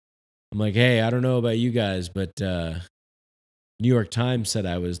tonight? Or I'm like, hey, I don't know about you guys, but New York Times said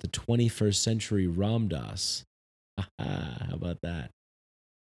I was the 21st Century Ram Dass. How about that?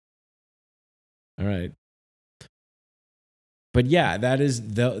 All right. But yeah, that is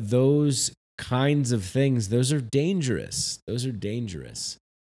those kinds of things. Those are dangerous. Those are dangerous.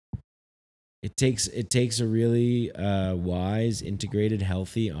 It takes a really wise, integrated,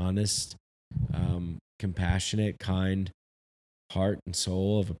 healthy, honest, compassionate, kind heart and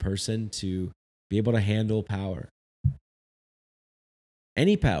soul of a person to be able to handle power.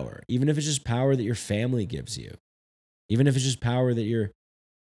 Any power, even if it's just power that your family gives you, even if it's just power that your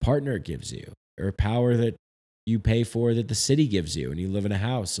partner gives you, or power that you pay for that the city gives you and you live in a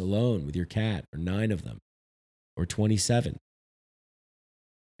house alone with your cat or 9 of them or 27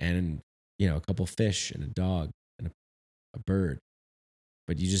 and a couple fish and a dog and a bird,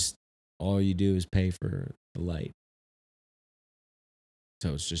 but all you do is pay for the light.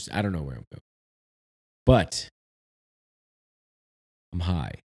 So it's just, I don't know where I'm going, but I'm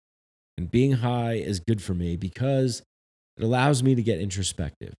high, and being high is good for me because it allows me to get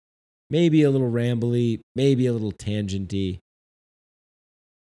introspective, maybe a little rambly, maybe a little tangenty,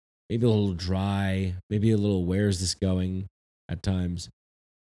 maybe a little dry, maybe a little where's this going at times.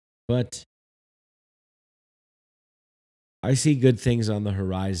 But I see good things on the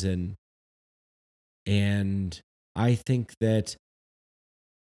horizon. And I think that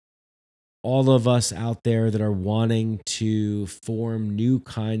all of us out there that are wanting to form new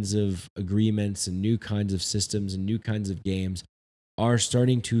kinds of agreements and new kinds of systems and new kinds of games are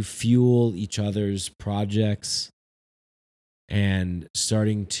starting to fuel each other's projects and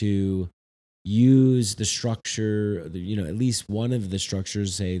starting to use the structure, at least one of the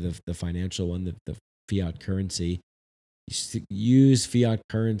structures, say the financial one, the fiat currency, use fiat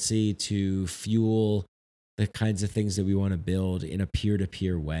currency to fuel the kinds of things that we want to build in a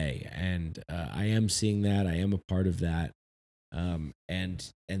peer-to-peer way. And I am seeing that. I am a part of that. And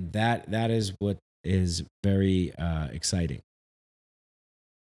that is what is very exciting.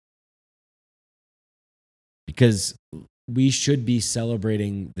 Because we should be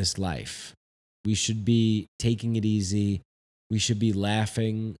celebrating this life. We should be taking it easy. We should be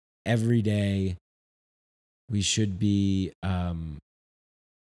laughing every day. We should be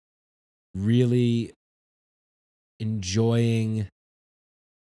really enjoying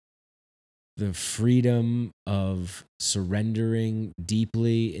the freedom of surrendering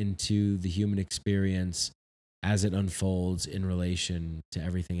deeply into the human experience as it unfolds in relation to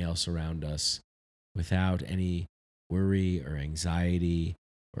everything else around us without any worry or anxiety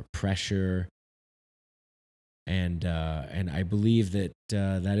or pressure. And I believe that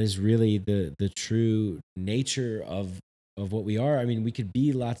that is really the true nature of what we are. I mean, we could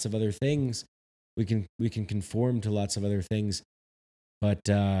be lots of other things. We can conform to lots of other things, but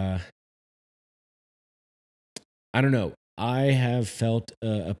I don't know. I have felt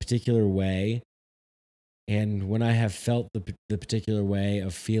a particular way, and when I have felt the particular way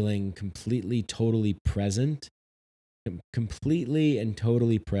of feeling completely, totally present, completely and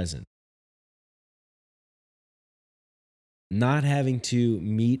totally present, not having to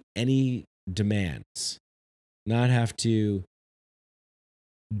meet any demands, not have to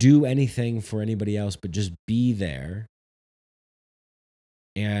do anything for anybody else, but just be there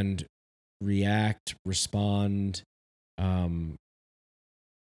and react, respond,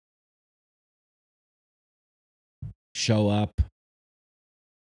 show up,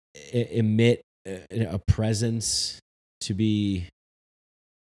 emit a presence to be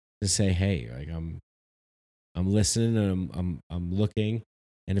to say, hey, like I'm listening and I'm looking,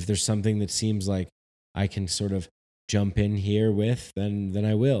 and if there's something that seems like I can sort of jump in here with, then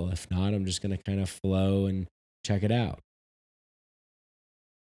I will. If not, I'm just gonna kind of flow and check it out.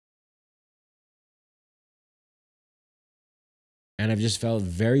 And I've just felt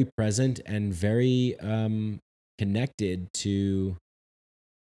very present and very connected to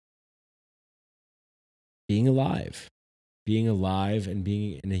being alive, and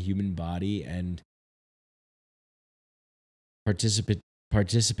being in a human body and participate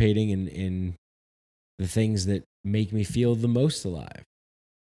participating in the things that make me feel the most alive.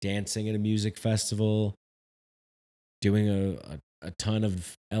 Dancing at a music festival, doing a ton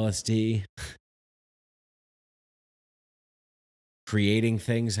of LSD, creating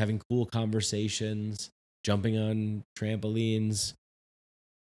things, having cool conversations, jumping on trampolines,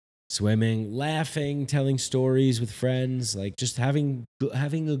 swimming, laughing, telling stories with friends, like just having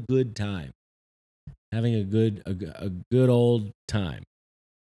a good time, having a good old time.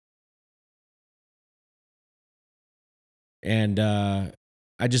 And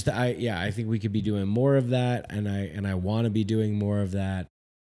I think we could be doing more of that, and I want to be doing more of that.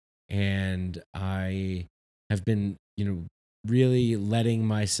 And I have been, really letting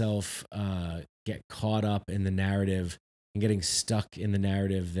myself get caught up in the narrative and getting stuck in the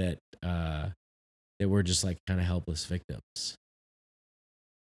narrative that we're just like kind of helpless victims,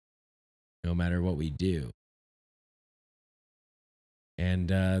 no matter what we do. And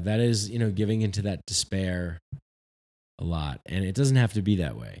that is, giving into that despair a lot. And it doesn't have to be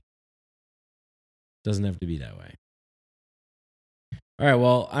that way. Doesn't have to be that way. All right.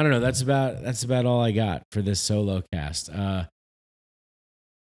 Well, I don't know. That's about all I got for this solo cast.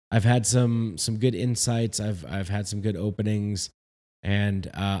 I've had some good insights. I've had some good openings, and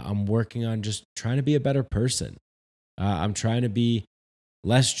I'm working on just trying to be a better person. I'm trying to be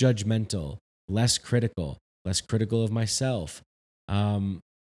less judgmental, less critical of myself. Um,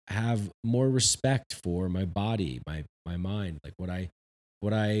 have more respect for my body, my mind, like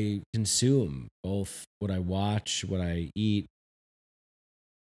what I consume, both what I watch, what I eat,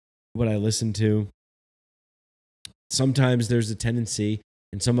 what I listen to. Sometimes there's a tendency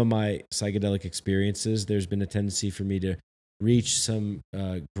in some of my psychedelic experiences, there's been a tendency for me to reach some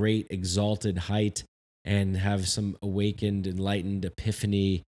great exalted height and have some awakened, enlightened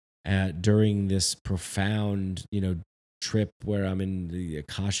epiphany during this profound, trip where I'm in the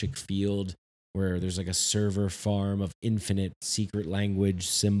Akashic field, where there's like a server farm of infinite secret language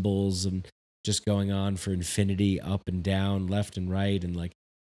symbols and just going on for infinity, up and down, left and right, and like,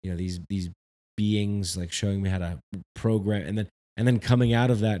 these beings like showing me how to program, and then coming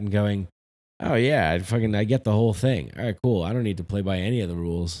out of that and going, oh yeah, I get the whole thing. All right, cool. I don't need to play by any of the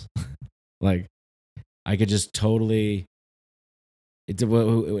rules. Like I could just totally. It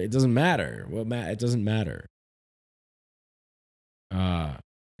doesn't matter. It doesn't matter. Uh,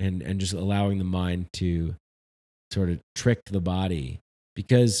 and just allowing the mind to sort of trick the body,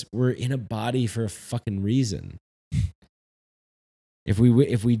 because we're in a body for a fucking reason. If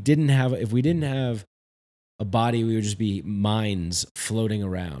we didn't have a body, we would just be minds floating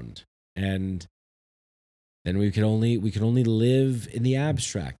around, and then we could only live in the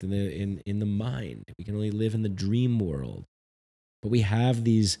abstract, in the mind. We can only live in the dream world. But we have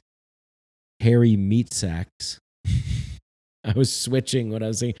these hairy meat sacks. I was switching what I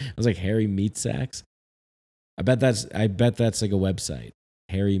was saying. I was like hairy meat sacks. I bet that's like a website,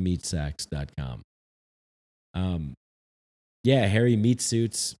 hairymeatsacks.com. Um, yeah, hairy meat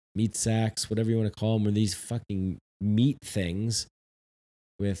suits, meat sacks, whatever you want to call them, are these fucking meat things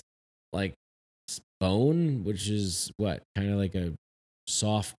with like bone, which is what kind of like a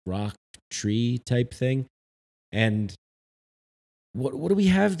soft rock tree type thing. And what do we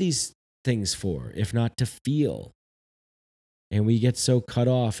have these things for if not to feel? And we get so cut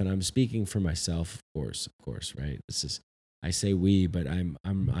off. And I'm speaking for myself, of course, right? This is, I say we, but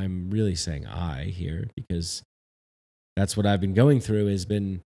I'm really saying I here, because that's what I've been going through, has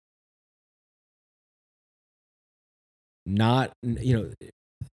been not,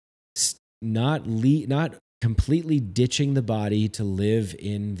 not completely ditching the body to live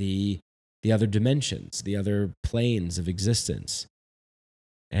in the other dimensions, the other planes of existence,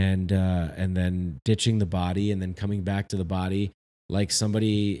 and then ditching the body and then coming back to the body, like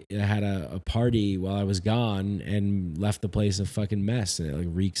somebody had a party while I was gone and left the place a fucking mess, and it like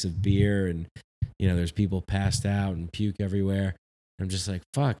reeks of beer, and there's people passed out and puke everywhere. I'm just like,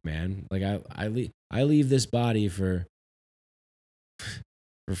 fuck, man. Like I leave this body for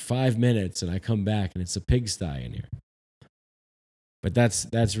 5 minutes and I come back and it's a pigsty in here. But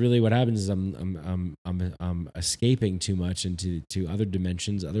that's really what happens is I'm escaping too much into to other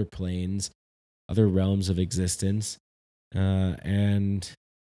dimensions, other planes, other realms of existence, and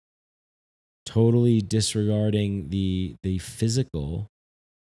totally disregarding the physical.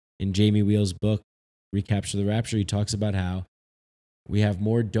 In Jamie Wheel's book, Recapture the Rapture, he talks about how we have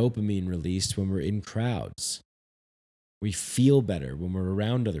more dopamine released when we're in crowds. We feel better when we're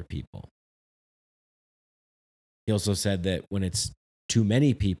around other people. He also said that when it's too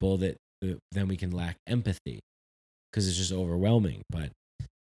many people, that then we can lack empathy because it's just overwhelming. But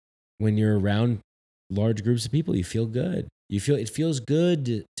when you're around large groups of people, you feel good. It feels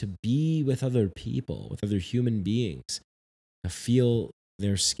good to be with other people, with other human beings, to feel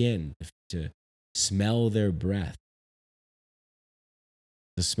their skin, to smell their breath,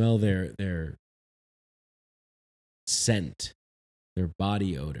 to smell their scent, their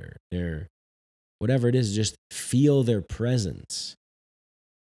body odor, their whatever it is, just feel their presence.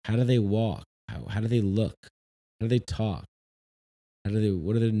 How do they walk? How do they look? How do they talk? What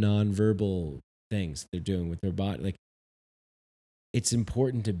are the nonverbal things they're doing with their body? Like, it's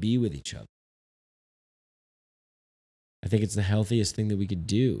important to be with each other. I think it's the healthiest thing that we could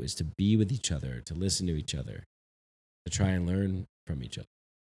do is to be with each other, to listen to each other, to try and learn from each other.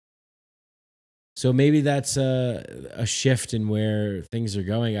 So maybe that's a shift in where things are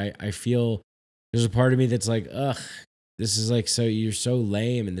going. I feel there's a part of me that's like, ugh, this is like, so you're so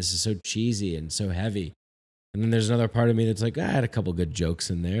lame and this is so cheesy and so heavy. And then there's another part of me that's like, I had a couple good jokes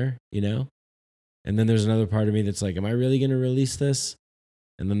in there, you know? And then there's another part of me that's like, am I really going to release this?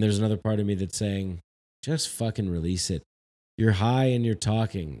 And then there's another part of me that's saying, just fucking release it. You're high and you're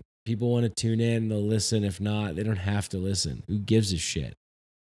talking. People want to tune in, they'll listen. If not, they don't have to listen. Who gives a shit?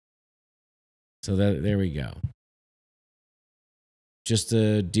 So there we go. Just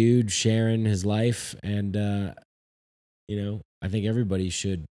a dude sharing his life. And, I think everybody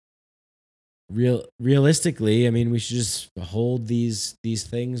should realistically, I mean, we should just hold these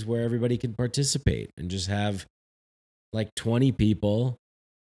things where everybody can participate and just have like 20 people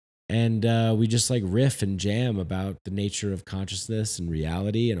and we just like riff and jam about the nature of consciousness and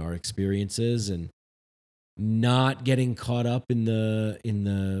reality and our experiences and not getting caught up in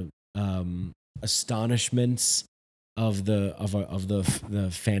the astonishments of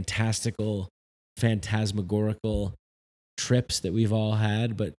the fantastical phantasmagorical trips that we've all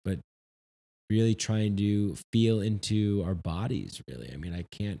had, but really trying to feel into our bodies. Really, I mean,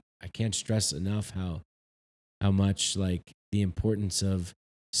 I can't stress enough how much like the importance of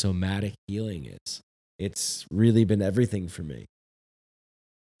somatic healing is. It's really been everything for me.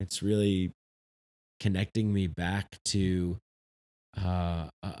 It's really connecting me back to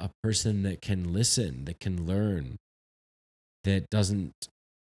a person that can listen, that can learn, that doesn't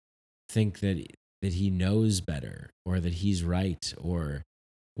think that he knows better or that he's right or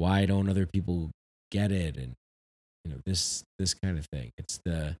why don't other people get it, and this kind of thing. It's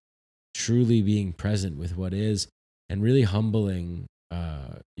the truly being present with what is and really humbling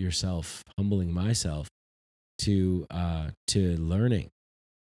yourself, humbling myself to learning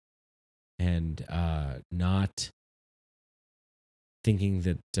and not thinking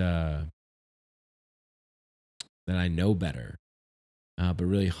that I know better, but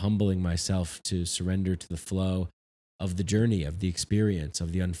really humbling myself to surrender to the flow of the journey, of the experience,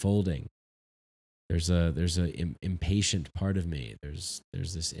 of the unfolding. There's a impatient part of me. There's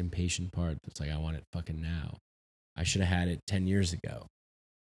this impatient part that's like, I want it fucking now. I should have had it 10 years ago.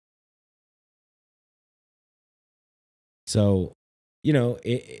 So,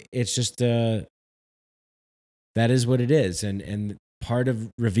 it's just that is what it is, and part of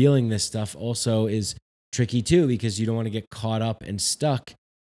revealing this stuff also is tricky too because you don't want to get caught up and stuck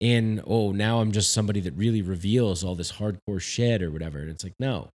in, oh, now I'm just somebody that really reveals all this hardcore shit or whatever. And it's like,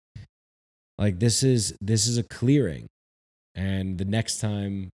 no, like this is a clearing, and the next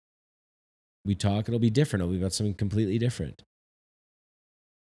time we talk, it'll be different. It'll be about something completely different.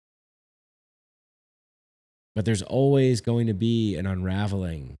 But there's always going to be an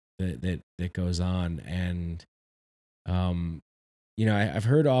unraveling that goes on, and I've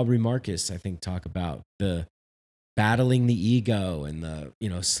heard Aubrey Marcus, I think, talk about the battling the ego and the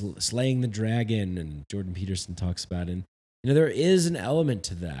slaying the dragon, and Jordan Peterson talks about it. And there is an element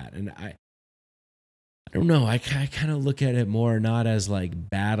to that, and I don't know. I kind of look at it more not as like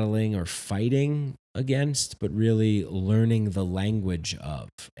battling or fighting against, but really learning the language of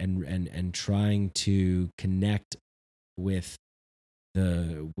and trying to connect with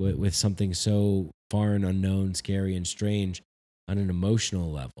with something so far and unknown, scary and strange on an emotional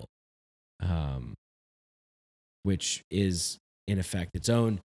level, which is in effect its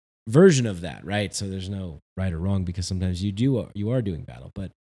own version of that, right? So there's no right or wrong because sometimes you are doing battle,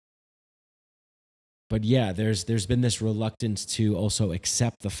 but yeah, there's been this reluctance to also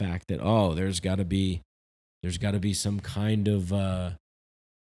accept the fact that there's got to be some kind of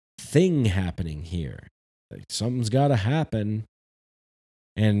thing happening here. Like something's got to happen.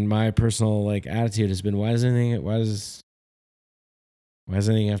 And my personal like attitude has been, why does anything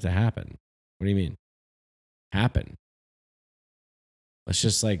have to happen? What do you mean? Happen. Let's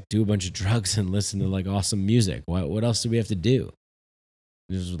just like do a bunch of drugs and listen to like awesome music. What else do we have to do?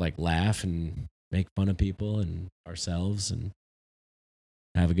 Just like laugh and make fun of people and ourselves and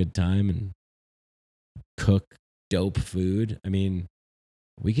have a good time and cook dope food. I mean,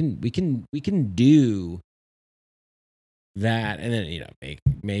 we can do that, and then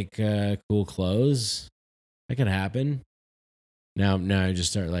make cool clothes. That could happen. Now I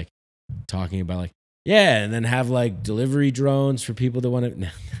just start like talking about like, yeah, and then have like delivery drones for people that want to.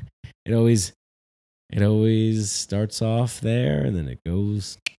 It always starts off there and then it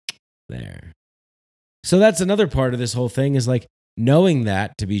goes there. So that's another part of this whole thing is like knowing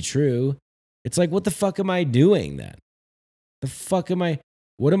that to be true. It's like, what the fuck am I doing then?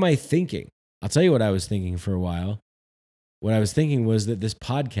 What am I thinking? I'll tell you what I was thinking for a while. What I was thinking was that this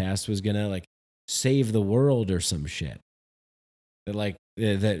podcast was going to like save the world or some shit. That like,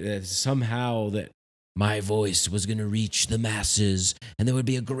 that somehow that my voice was going to reach the masses and there would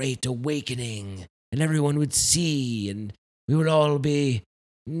be a great awakening and everyone would see and we would all be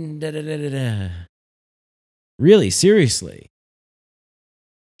da da da da da. Really, seriously.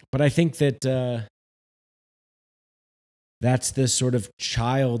 But I think that that's this sort of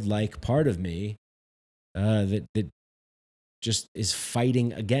childlike part of me that just is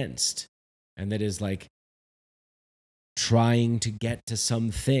fighting against, and that is like trying to get to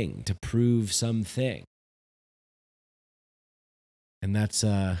something, to prove something. And that's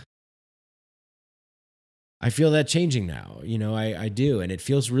I feel that changing now. I do, and it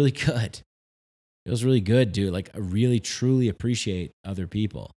feels really good. It feels really good, dude. Like I really truly appreciate other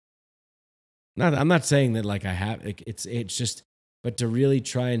people. I'm not saying that like I have like, it's just, but to really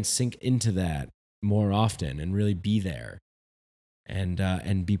try and sink into that more often and really be there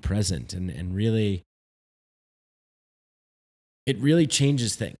and be present and really, it really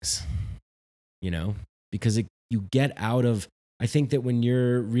changes things, because you get out of, I think that when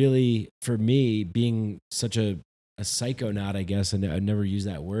you're really, for me, being such a psychonaut, I guess, and I've never used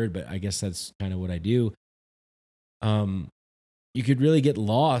that word, but I guess that's kind of what I do. You could really get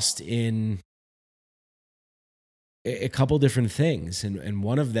lost in a couple different things. And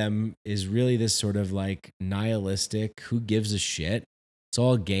one of them is really this sort of like nihilistic, who gives a shit? It's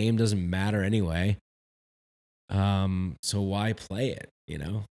all a game, doesn't matter anyway. So why play it,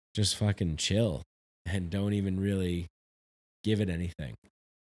 Just fucking chill and don't even really give it anything.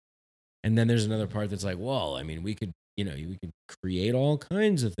 And then there's another part that's like, well, I mean, we could create all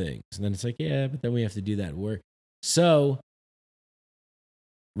kinds of things. And then it's like, yeah, but then we have to do that work. So,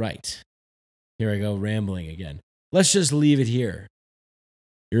 right. Here I go rambling again. Let's just leave it here.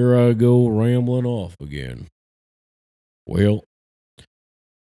 Here I go rambling off again. Well,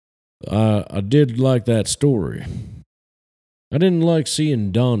 I did like that story. I didn't like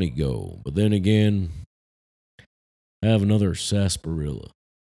seeing Donnie go, but then again, I have another sarsaparilla.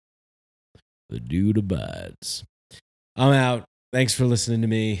 The dude abides. I'm out. Thanks for listening to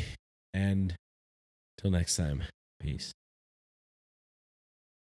me, and till next time, peace.